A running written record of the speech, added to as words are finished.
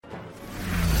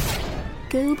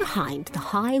go behind the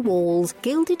high walls,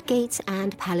 gilded gates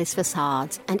and palace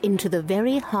facades and into the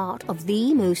very heart of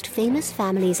the most famous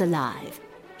families alive.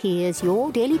 Here's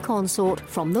your daily consort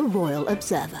from the Royal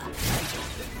Observer.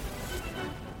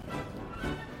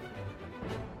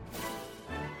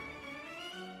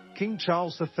 King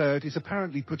Charles III is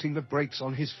apparently putting the brakes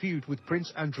on his feud with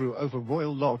Prince Andrew over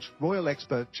Royal Lodge, royal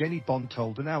expert Jenny Bond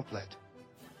told an outlet.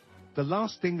 The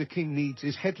last thing the king needs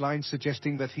is headlines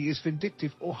suggesting that he is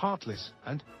vindictive or heartless,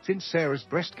 and, since Sarah's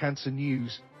breast cancer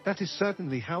news, that is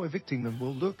certainly how evicting them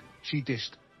will look, she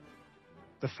dished.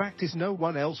 The fact is no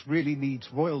one else really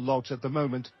needs Royal Lodge at the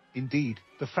moment. Indeed,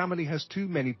 the family has too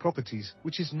many properties,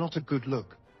 which is not a good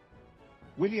look.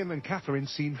 William and Catherine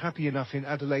seem happy enough in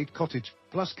Adelaide Cottage,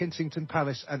 plus Kensington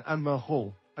Palace and Anmer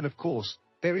Hall, and of course,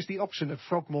 there is the option of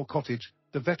Frogmore Cottage,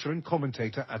 the veteran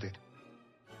commentator added.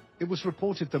 It was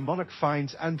reported the monarch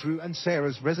finds Andrew and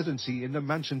Sarah's residency in the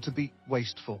mansion to be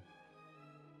wasteful.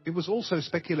 It was also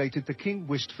speculated the king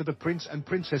wished for the Prince and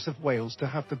Princess of Wales to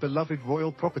have the beloved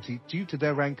royal property due to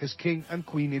their rank as king and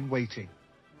queen in waiting.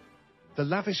 The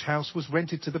lavish house was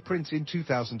rented to the prince in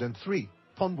 2003,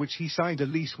 upon which he signed a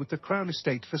lease with the Crown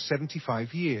Estate for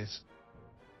 75 years.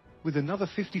 With another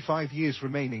 55 years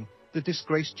remaining, the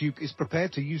disgraced Duke is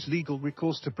prepared to use legal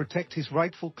recourse to protect his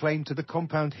rightful claim to the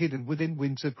compound hidden within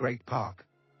Windsor Great Park.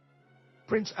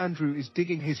 Prince Andrew is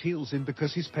digging his heels in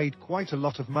because he's paid quite a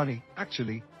lot of money,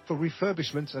 actually, for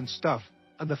refurbishments and stuff,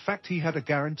 and the fact he had a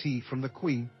guarantee from the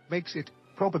Queen makes it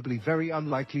probably very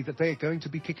unlikely that they are going to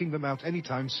be kicking them out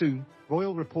anytime soon,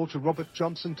 royal reporter Robert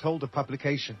Johnson told a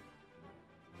publication.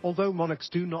 Although monarchs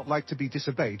do not like to be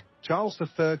disobeyed, Charles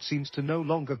III seems to no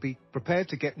longer be prepared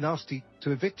to get nasty,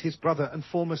 to evict his brother and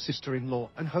former sister-in-law,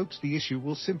 and hopes the issue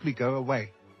will simply go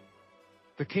away.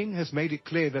 The king has made it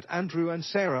clear that Andrew and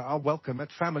Sarah are welcome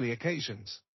at family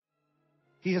occasions.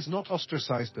 He has not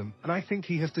ostracized them, and I think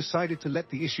he has decided to let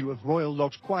the issue of Royal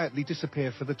Lodge quietly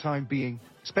disappear for the time being,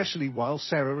 especially while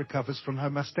Sarah recovers from her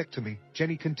mastectomy,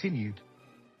 Jenny continued.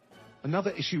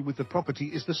 Another issue with the property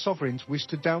is the sovereign's wish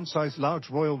to downsize large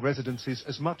royal residences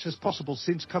as much as possible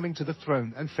since coming to the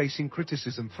throne and facing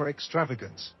criticism for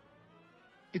extravagance.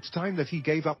 It's time that he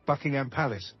gave up Buckingham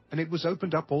Palace, and it was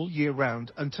opened up all year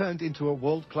round and turned into a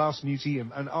world-class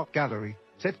museum and art gallery,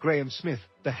 said Graham Smith,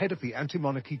 the head of the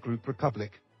anti-monarchy group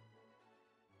Republic.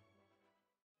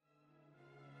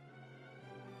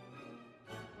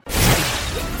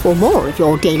 For more of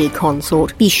your daily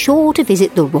consort, be sure to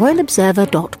visit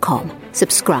theroyalobserver.com.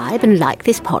 Subscribe and like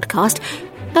this podcast.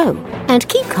 Oh, and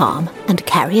keep calm and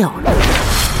carry on.